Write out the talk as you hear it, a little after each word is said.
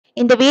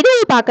இந்த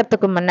வீடியோவை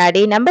பார்க்கறதுக்கு முன்னாடி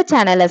நம்ம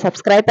சேனலை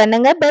சப்ஸ்கிரைப்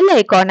பண்ணுங்க, பெல்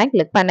ஐகானை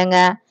கிளிக் பண்ணுங்க.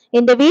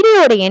 இந்த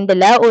வீடியோட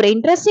எண்ட்ல ஒரு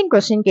இன்ட்ரெஸ்டிங்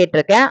கொஸ்டின்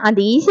கேட்டிருக்கேன். அந்த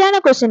ஈஸியான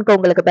கொஸ்டினுக்கு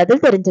உங்களுக்கு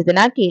பதில்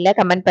தெரிஞ்சதுன்னா கீழே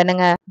கமெண்ட்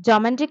பண்ணுங்க.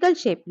 ஜியோமெட்ரிக்கல்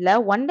ஷேப்ல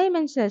ஒன்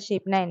டைமென்ஷனல்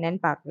ஷேப்னா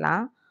என்னன்னு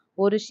பார்க்கலாம்.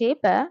 ஒரு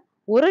ஷேப்பை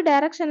ஒரு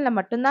டைரக்ஷன்ல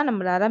மட்டும்தான்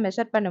நம்மளால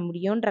மெஷர் பண்ண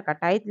முடியும்ன்ற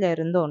கட்டாயத்துல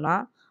இருந்தோம்னா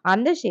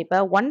அந்த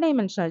ஷேப்பை ஒன்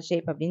டைமென்ஷனல்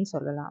ஷேப் அப்படின்னு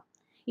சொல்லலாம்.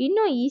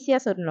 இன்னும் ஈஸியா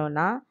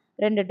சொல்லணும்னா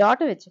 2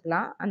 டாட்டை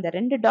வச்சுக்கலாம். அந்த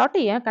 2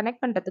 டாட்டையும்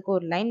கனெக்ட் பண்றதுக்கு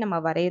ஒரு லைன் நம்ம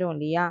வரைகிறோம்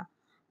இல்லையா?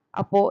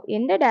 அப்போ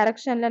எந்த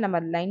டைரக்ஷன்ல நம்ம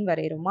லைன்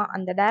வரைகிறோமோ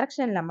அந்த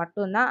டைரக்ஷன்ல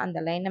மட்டும்தான் அந்த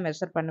லைனை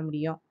மெஷர் பண்ண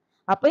முடியும்.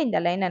 அப்போ இந்த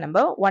லைனை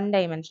நம்ம ஒன்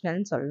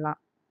டைமென்ஷனல்னு சொல்லலாம்.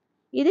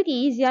 இதுக்கு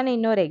ஈஸியான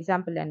இன்னொரு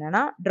எக்ஸாம்பிள்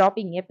என்னன்னா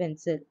டிராப்பிங் ஏ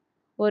பென்சில்.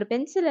 ஒரு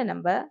பென்சிலை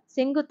நம்ம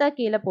செங்குத்தா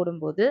கீழே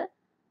போடும்போது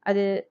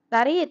அது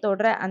தரையை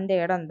தொடுற அந்த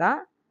இடம் தான்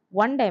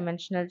one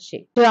dimensional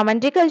shape.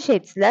 Geometrical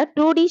ஷேப்ஸ்ல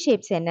 2D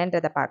shapes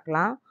என்னன்றதை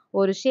பார்க்கலாம்.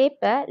 ஒரு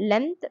ஷேப்பை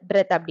லென்த்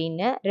பிரெத்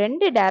அப்படின்னு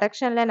 2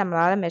 டைரக்ஷன்ல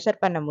நம்மளால மெஷர்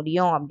பண்ண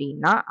முடியும்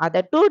அப்படின்னா அதை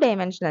 2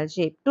 டைமென்ஷனல்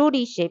ஷேப் 2D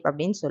ஷேப்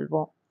அப்படின்னு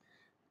சொல்லுவோம்.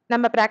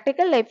 நம்ம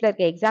ப்ராக்டிக்கல் லைஃப்ல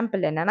இருக்க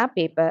எக்ஸாம்பிள் என்னன்னா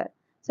பேப்பர்.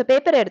 ஸோ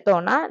பேப்பர்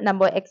எடுத்தோம்னா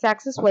நம்ம எக்ஸ்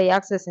ஆக்சிஸ் ஒய்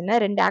ஆக்சிஸ்ன்னு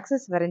 2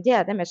 ஆக்சிஸ் வரைஞ்சி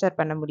அதை மெஷர்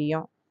பண்ண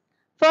முடியும்.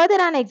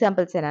 ஃபர்தரான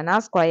எக்ஸாம்பிள்ஸ் என்னன்னா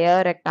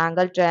square,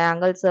 rectangle,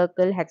 triangle,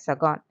 circle,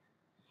 hexagon.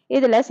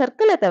 இதுல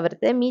சர்க்கிளை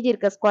தவிர்த்து மீதி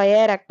இருக்க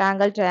ஸ்கொயர்,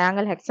 ரெக்டாங்கிள்,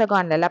 ட்ரையாங்கிள்,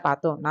 ஹெக்ஸகான்ல எல்லாம்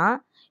பார்த்தோம்னா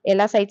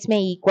எல்லா சைட்ஸுமே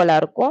ஈக்குவலா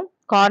இருக்கும்,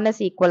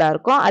 கார்னர்ஸ் ஈக்குவலா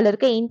இருக்கும், அதுல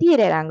இருக்க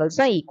இன்டீரியர்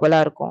ஆங்கிள்ஸும் ஈக்குவலா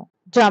இருக்கும்.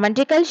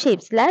 ஜியோமெட்ரிக்கல்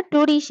ஷேப்ஸ்ல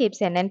 2D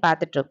ஷேப்ஸ் என்னன்னு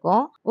பார்த்துட்டு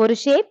இருக்கோம். ஒரு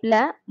ஷேப்ல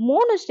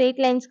 3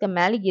 ஸ்ட்ரெயிட் லைன்ஸ்க்கு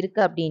மேல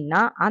இருக்கு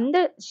அப்படின்னா அந்த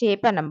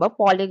ஷேப்பை நம்ம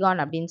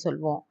பாலிகான் அப்படின்னு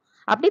சொல்லுவோம்.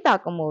 அப்படி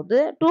பார்க்கும்போது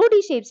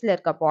 2D ஷேப்ஸ்ல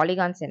இருக்க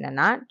பாலிகான்ஸ்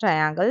என்னன்னா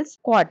ட்ரையாங்கிள்ஸ்,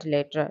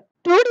 குவாட்ரிலேட்டரல்.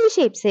 2D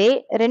ஷேப்ஸே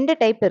 2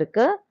 டைப்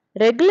இருக்கு.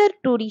 Regular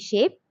 2D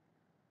shape,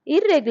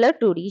 irregular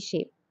 2D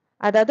shape.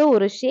 அதாவது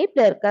ஒரு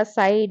ஷேப்ல இருக்க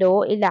சைடோ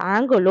இல்ல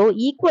ஆங்கிளோ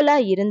ஈக்குவலா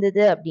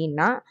இருந்தது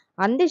அப்படின்னா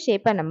அந்த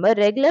ஷேப்பை நம்ம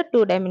ரெகுலர்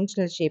 2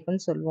 டைமென்ஷனல்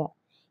ஷேப்னு சொல்லுவோம்.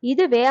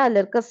 இதுவே அதுல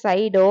இருக்க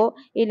சைடோ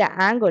இல்ல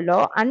ஆங்கிளோ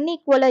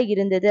அன்இக்குவலா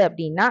இருந்தது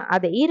அப்படின்னா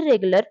அதை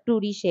இர்ரெகுலர்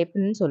 2D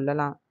ஷேப்னு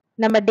சொல்லலாம்.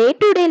 நம்ம டே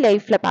டு டே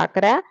லைஃப்ல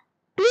பார்க்குற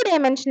 2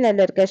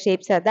 டைமென்ஷனல் இருக்க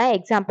ஷேப்ஸை தான்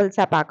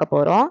எக்ஸாம்பிள்ஸா பார்க்க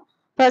போறோம்.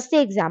 First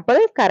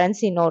example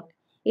currency note.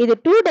 இது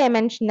 2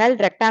 டைமென்ஷனல்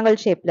ரெக்டாங்கிள்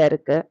ஷேப்ல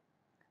இருக்கு.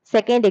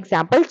 Second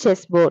example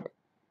chess board.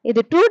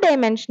 இது 2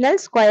 டைமென்ஷனல்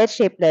ஸ்கொயர்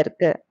ஷேப்ல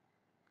இருக்கு.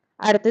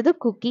 அடுத்தது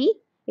குக்கி.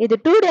 இது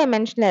 2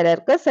 டைமென்ஷனல்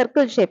இருக்கு,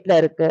 சர்க்கிள் ஷேப்ல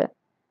இருக்கு.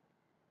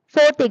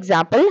 Fourth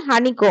example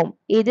honeycomb.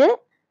 இது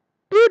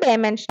 2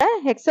 டைமென்ஷனல்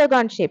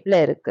ஹெக்ஸாகான்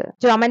ஷேப்ல இருக்கு.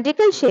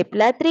 ஜியோமெட்ரிக்கல்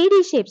ஷேப்ல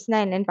 3D ஷேப்ஸ்னா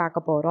என்னன்னு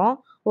பார்க்க போறோம்.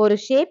 ஒரு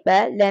ஷேப்பை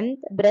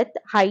லென்த், பிரெத்,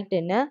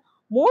 ஹைட்னு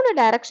 3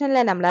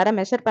 டைரக்ஷன்ல நம்மளால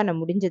மெஷர் பண்ண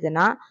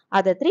முடிஞ்சதுன்னா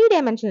அதை 3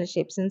 டைமென்ஷனல்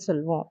ஷேப்ஸ்ன்னு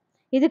சொல்லுவோம்.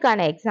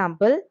 இதுக்கான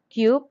example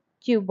cube,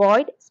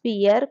 cuboid,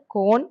 sphere,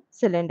 cone,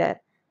 cylinder.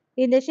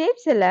 இந்த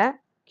ஷேப்ஸ்ல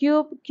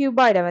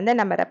கியூபாய்டை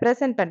நம்ம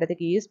ரெப்ரசென்ட்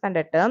பண்றதுக்கு யூஸ்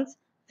பண்ற டேர்ம்ஸ்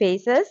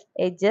ஃபேசஸ்,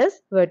 எட்ஜஸ்,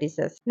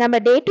 வெர்டிசஸ். நம்ம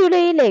டே டு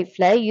டே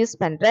லைஃப்ல யூஸ்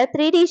பண்ற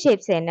 3D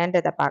ஷேப்ஸ்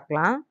என்னன்றதை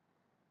பார்க்கலாம்.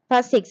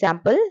 ஃபர்ஸ்ட்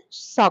எக்ஸாம்பிள்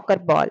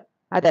சாக்கர் பால்,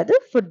 அதாவது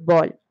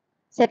football.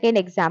 Second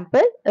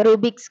example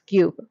Rubik's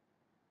cube.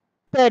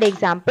 Third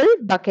example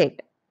bucket.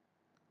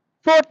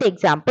 Fourth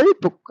example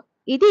book.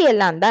 இது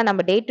எல்லாம் தான்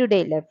நம்ம டே டு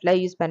டே லைஃப்ல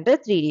யூஸ் பண்ற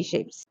 3D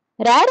ஷேப்ஸ்.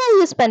 ரேரா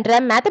யூஸ் பண்ற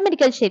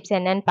மேத்தமெட்டிக்கல் ஷேப்ஸ்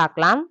என்னன்னு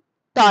பார்க்கலாம்.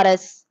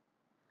 டாரஸ்.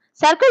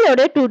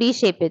 சர்க்கிளோட 2D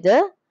ஷேப் இது.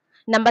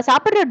 நம்ம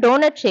சாப்பிட்ற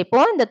டோனட்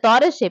ஷேப்பும் இந்த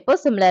டாரஸ் ஷேப்பும்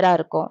சிமிலரா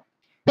இருக்கும்.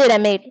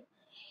 பிரமிட்.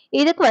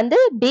 இதுக்கு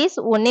பேஸ்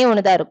ஒன்னே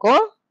ஒண்ணுதான்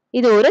இருக்கும்.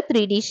 இது ஒரு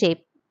 3D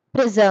ஷேப்.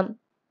 பிரிசம்.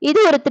 இது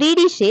ஒரு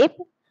 3D ஷேப்.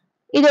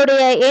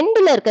 இதோடைய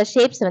எண்ட்ல இருக்க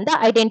ஷேப்ஸ்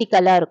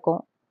ஐடென்டிக்கலா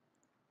இருக்கும்.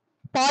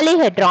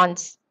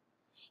 பாலிஹெட்ரான்ஸ்.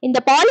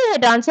 இந்த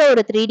பாலிஹெட்ரான்ஸ்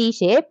ஒரு 3D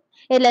ஷேப்.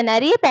 இதுல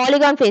நிறைய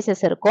பாலிகான்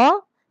ஃபேசஸ் இருக்கும்.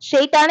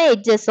 ஸ்ட்ரெயிட்டான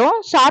எட்ஜஸும்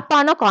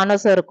ஷார்ப்பான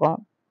கார்னர்ஸும் இருக்கும்.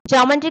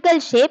 ஜியோமெட்ரிக்கல்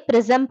ஷேப்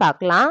பிரிசம்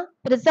பார்க்கலாம்.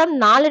 பிரிசம்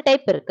 4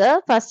 டைப் இருக்கு.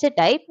 First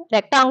type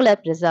rectangular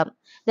prism.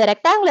 இந்த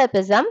ரெக்டாங்குலர்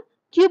பிரிசம்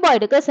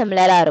கியூபாய்டுக்கு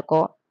சிமிலரா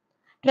இருக்கும்.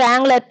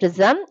 Triangular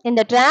prism.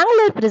 இந்த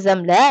ட்ரையாங்குலர்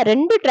பிரிசம்ல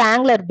 2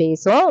 ட்ரையாங்குலர்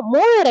பேஸும்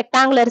 3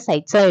 ரெக்டாங்குலர்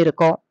சைட்ஸும்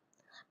இருக்கும்.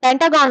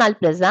 பென்டகானல்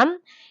பிரிசம்.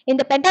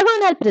 இந்த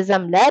பென்டகானல்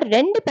பிரிசம்ல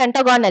 2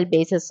 பென்டகானல்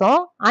பேசஸும்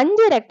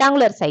 5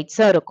 ரெக்டாங்குலர்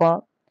சைட்ஸும் இருக்கும்.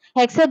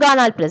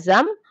 ஹெக்ஸகானல்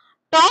பிரிசம்.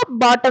 டாப்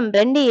பாட்டம்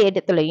 2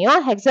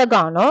 இடத்துலயும்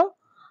ஹெக்ஸகானும்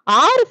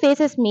 6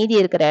 ஃபேசஸ் மீதி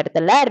இருக்கிற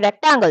இடத்துல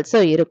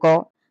ரெக்டாங்கிள்ஸும்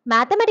இருக்கும்.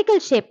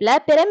 மேத்தமெட்டிக்கல் ஷேப்ல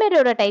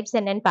பிரமிடோட டைப்ஸ்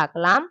என்னன்னு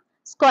பார்க்கலாம்.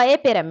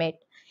 Square pyramid.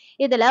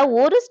 இதுல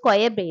ஒரு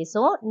ஸ்கொயர்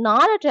பேஸும்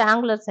 4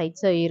 ட்ரையாங்குலர்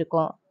சைட்ஸும்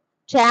இருக்கும்.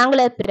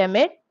 Triangular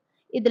pyramid.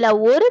 இதுல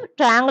ஒரு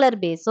ட்ரையாங்குலர்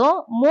பேஸும்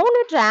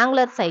 3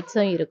 ட்ரையாங்குலர்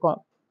சைட்ஸும் இருக்கும்.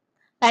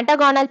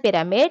 பென்டகானல்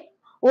பிரமிட்.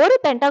 ஒரு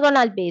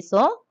பென்டகானல்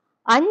பேஸும்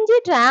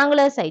 5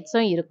 ட்ரையாங்குலர்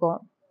சைட்ஸும்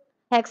இருக்கும்.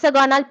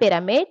 ஹெக்ஸகானல்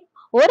பிரமிட்.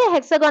 ஒரு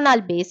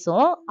ஹெக்ஸகானல்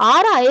பேஸும்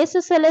 6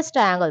 ஐசோசெலஸ்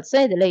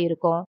ட்ரையாங்கிள்ஸும் இதுல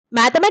இருக்கும்.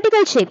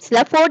 மேத்தமெட்டிக்கல் ஷேப்ஸ்ல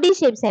 4D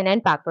ஷேப்ஸ்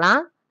என்னன்னு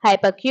பார்க்கலாம்.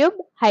 Hyper cube,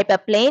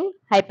 hyper plane,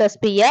 hyper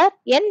sphere,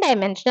 n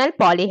dimensional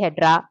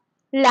polyhedra.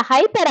 இல்ல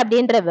ஹைப்பர்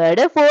அப்படின்ற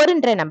வேர்டு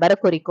 4ன்ற நம்பரை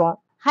குறிக்கும்.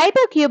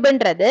 ஹைப்பர்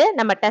கியூப்ன்றது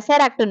நம்ம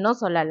டெசராக்ட்னு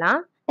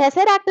சொல்லலாம்.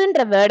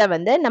 டெசராக்ட்ன்ற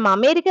வேர்டை நம்ம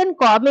அமெரிக்கன்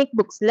காமிக்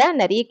புக்ஸ்ல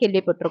நிறைய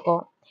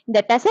கேள்விப்பட்டிருக்கோம். இந்த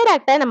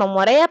டெசராக்டை நம்ம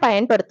முறையா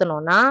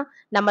பயன்படுத்தணும்னா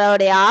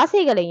நம்மளுடைய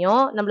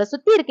ஆசைகளையும் நம்மள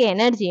சுத்தி இருக்க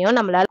எனர்ஜியும்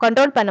நம்மளால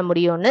கண்ட்ரோல் பண்ண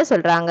முடியும்னு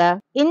சொல்றாங்க.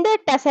 இந்த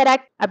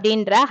டெசராக்ட்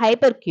அப்படின்ற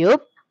hyper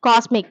cube,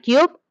 cosmic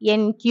cube,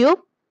 n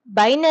cube,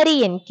 binary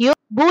n cube,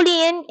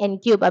 Boolean n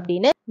cube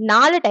அப்படின்னு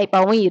 4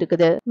 டைப்பாவும்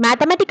இருக்குது.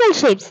 மேத்தமெட்டிக்கல்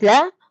ஷேப்ஸ்ல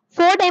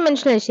 4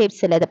 டைமென்ஷனல்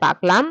ஷேப்ஸ் சிலது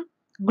பார்க்கலாம்.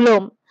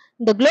 குளோம்,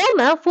 இந்த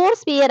குளோமை 4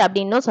 ஸ்பியர்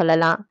அப்படின்னும்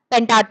சொல்லலாம்.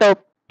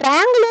 பென்டாடோப்,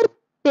 ட்ரையாங்குலர்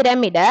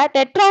பிரமிட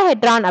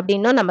டெட்ராஹெட்ரான்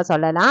அப்படின்னு நம்ம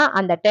சொல்லலாம்.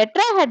 அந்த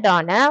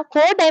டெட்ராஹெட்ரானை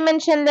 4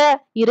 டைமென்ஷன்ல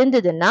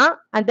இருந்ததுன்னா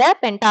அந்த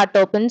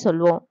பென்டாடோப்னு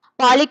சொல்லுவோம்.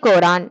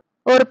 பாலிகோரான்,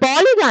 ஒரு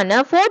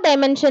பாலிகான 4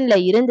 டைமென்ஷன்ல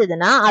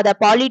இருந்ததுன்னா அத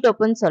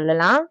பாலிடோப்னு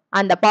சொல்லலாம்.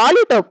 அந்த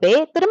பாலிடோப்பே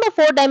திரும்ப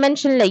 4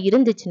 டைமென்ஷன்ல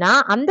இருந்துச்சுன்னா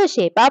அந்த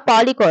ஷேப்பா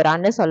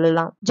பாலிகோரான்னு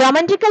சொல்லலாம்.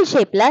 ஜியோமெட்ரிக்கல்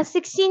ஷேப்ல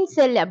 16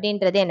 செல்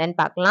அப்படின்றது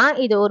என்னன்னு பார்க்கலாம்.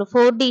 இது ஒரு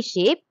 4D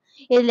ஷேப்.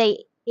 இதுல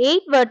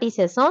 8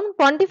 வெர்டிசஸும்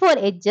 24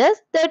 எட்ஜஸ்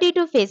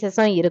 32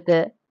 ஃபேஸஸும்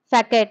இருக்கு.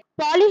 ஃபெக்கெட்,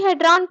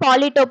 பாலிஹெட்ரான்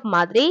பாலிடோப்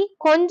மாதிரி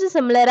கொஞ்சம்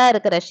சிமிலரா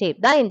இருக்கிற ஷேப்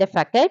தான் இந்த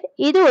ஃபெக்கெட்.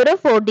 இது ஒரு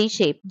 4D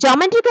ஷேப்.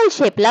 ஜியோமெட்ரிக்கல்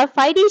ஷேப்ல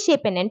 5D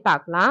ஷேப் என்னன்னு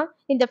பார்க்கலாம்.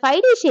 இந்த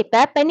 5D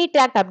ஷேப்பை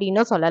பெனிட்ராக்ட்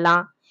அப்படின்னு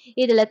சொல்லலாம்.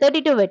 இதுல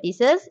 32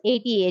 vertices,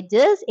 80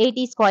 edges,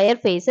 80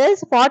 square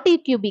faces, 40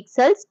 cubic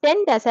cells,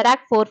 10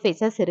 tesseract 4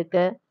 faces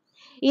இருக்கு.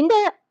 இந்த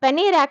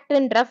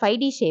பெனிட்ராக்ட்ன்ற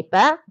 5D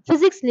ஷேப்பை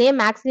பிசிக்ஸ்லயே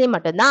மேக்ஸ்லயே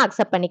மட்டும்தான்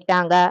அக்செப்ட்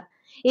பண்ணிக்கிட்டாங்க.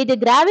 இது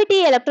கிராவிட்டி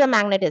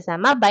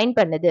எலக்ட்ரோமேக்னட்டிசம் பைண்ட்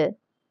பண்ணுது.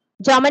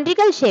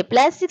 ஜியோமெட்ரிக்கல் ஷேப்ல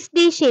 6D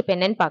ஷேப்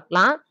என்னன்னு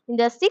பார்க்கலாம்.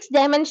 இந்த 6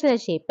 டைமென்ஷனல்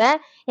ஷேப்பை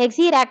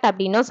எக்ஸிராக்ட்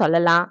அப்படின்னு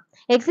சொல்லலாம்.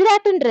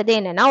 எக்ஸிராக்ட்ன்றது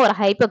என்னன்னா ஒரு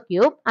ஹைப்பர்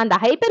கியூப். அந்த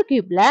hyper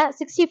கியூப்ல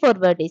 64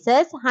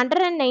 vertices,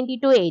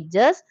 192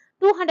 edges,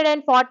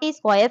 240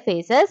 square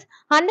faces,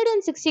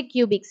 160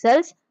 cubic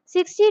cells,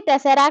 60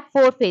 tesseract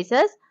 4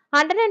 faces,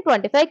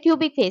 125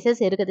 cubic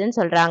faces இருக்குதுன்னு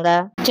சொல்றாங்க.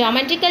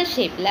 ஜியோமெட்ரிக்கல்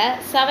ஷேப்ல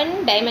 7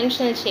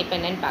 டைமென்ஷனல் ஷேப்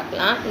என்னன்னு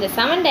பார்க்கலாம். இந்த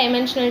 7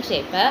 டைமென்ஷனல்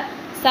ஷேப்பை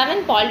 7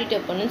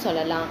 பாலிடோப்னு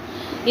சொல்லலாம்.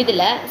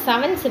 இதுல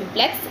 7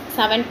 சிம்ப்ளெக்ஸ்,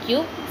 7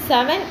 கியூப்,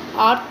 7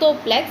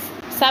 ஆர்த்தோப்ளெக்ஸ்,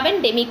 7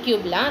 டெமி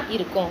கியூப்லாம்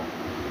இருக்கும்.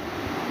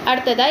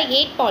 அடுத்ததா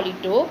 8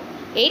 பாலிடோப்.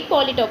 8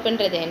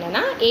 பாலிடோப்ன்றது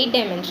என்னன்னா 8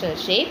 டைமென்ஷனல்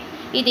ஷேப்.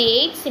 இது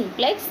 8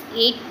 சிம்ப்ளெக்ஸ்,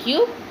 8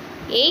 கியூப்,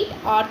 8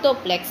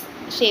 ஆர்த்தோப்ளெக்ஸ்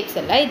ஷேப்ஸ்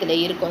எல்லாம் இதுல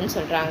இருக்கும்னு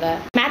சொல்றாங்க.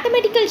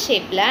 மேத்தமெட்டிக்கல்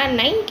ஷேப்ல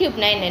 9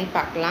 கியூப்னா என்னன்னு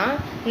பார்க்கலாம்.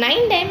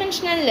 9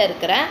 டைமென்ஷனல்ல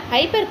இருக்கிற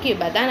ஹைப்பர்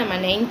கியூபை தான் நம்ம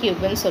 9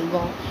 கியூப்னு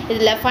சொல்வோம்.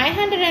 இதுல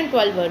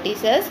 512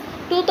 vertices,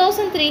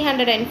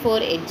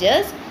 2304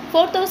 edges,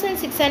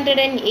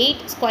 4608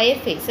 square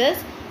faces,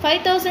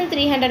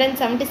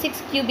 5376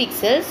 cubic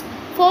cells,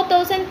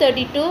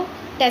 4032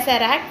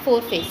 tesseract 4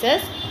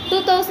 faces,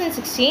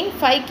 2016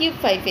 5 cube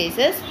 5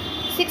 faces,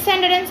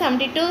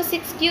 672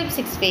 6 cube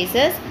 6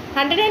 faces,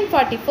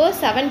 144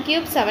 7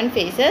 cube 7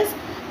 faces,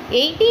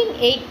 18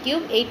 8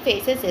 cube 8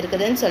 faces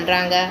இருக்குதுன்னு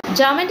சொல்றாங்க.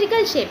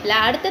 ஜியோமெட்ரிக்கல் ஷேப்ல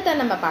அடுத்தத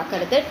நம்ம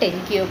பார்க்கிறது 10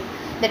 cube.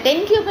 இந்த 10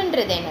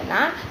 கியூப்ன்றது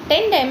என்னன்னா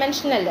 10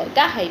 டைமென்ஷனல்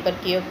இருக்க ஹைப்பர்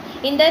கியூப்.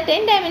 இந்த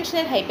 10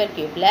 dimensional hyper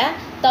கியூப்ல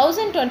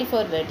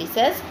 1024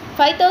 vertices,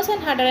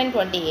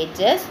 5120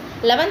 edges,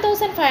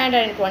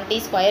 11520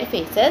 square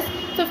faces,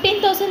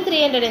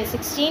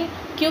 15316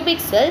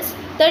 cubic cells,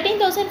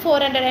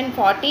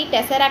 13440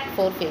 tesseract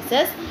 4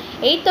 faces,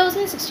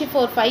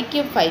 8064 5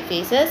 cube 5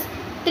 faces,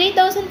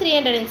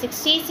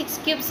 3360 6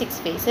 cube 6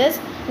 faces,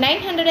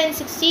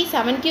 960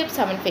 7 cube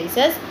 7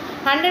 faces,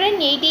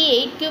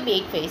 188 cube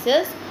 8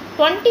 faces,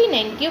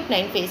 29 cube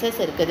 9 faces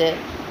இருக்குது.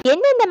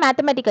 எந்தெந்த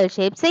மேத்தமெட்டிக்கல்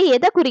ஷேப்ஸ்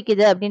எதை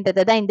குறிக்குது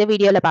அப்படின்றத தான் இந்த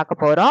வீடியோல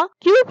பார்க்க போறோம்.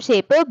 கியூப்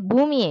ஷேப்பு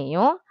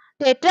பூமியையும்,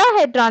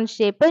 டெட்ராஹெட்ரான்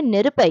ஷேப்பு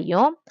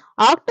நெருப்பையும்,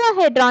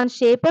 ஆக்டாஹெட்ரான்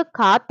ஷேப்பு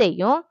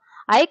காத்தையும்,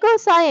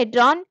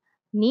 ஐகோசாஹெட்ரான்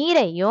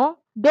நீரையும்,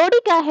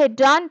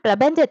 டோடிகாஹெட்ரான்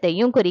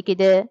பிரபஞ்சத்தையும்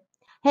குறிக்குது.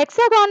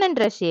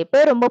 ஹெக்ஸாகான்ன்ற ஷேப்பு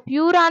ரொம்ப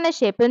பியூரான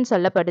ஷேப்புன்னு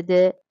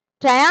சொல்லப்படுது.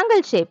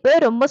 ட்ரையாங்கிள் ஷேப்பு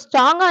ரொம்ப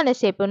ஸ்ட்ராங்கான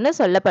ஷேப்புன்னு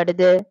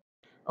சொல்லப்படுது.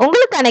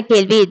 உங்களுக்கான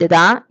கேள்வி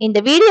இதுதான். இந்த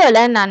வீடியோல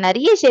நான்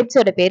நிறைய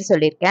ஷேப்ஸோட பேர்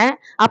சொல்லியிருக்கேன்.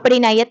 அப்படி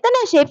நான் எத்தனை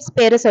ஷேப்ஸ்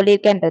பேரு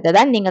சொல்லியிருக்கேன்றதை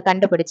தான் நீங்க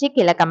கண்டுபிடிச்சு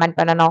கீழே கமெண்ட்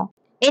பண்ணணும்.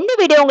 இந்த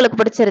வீடியோ உங்களுக்கு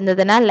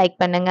பிடிச்சிருந்ததுன்னா லைக்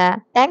பண்ணுங்க.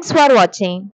 தேங்க்ஸ் ஃபார் வாட்சிங்.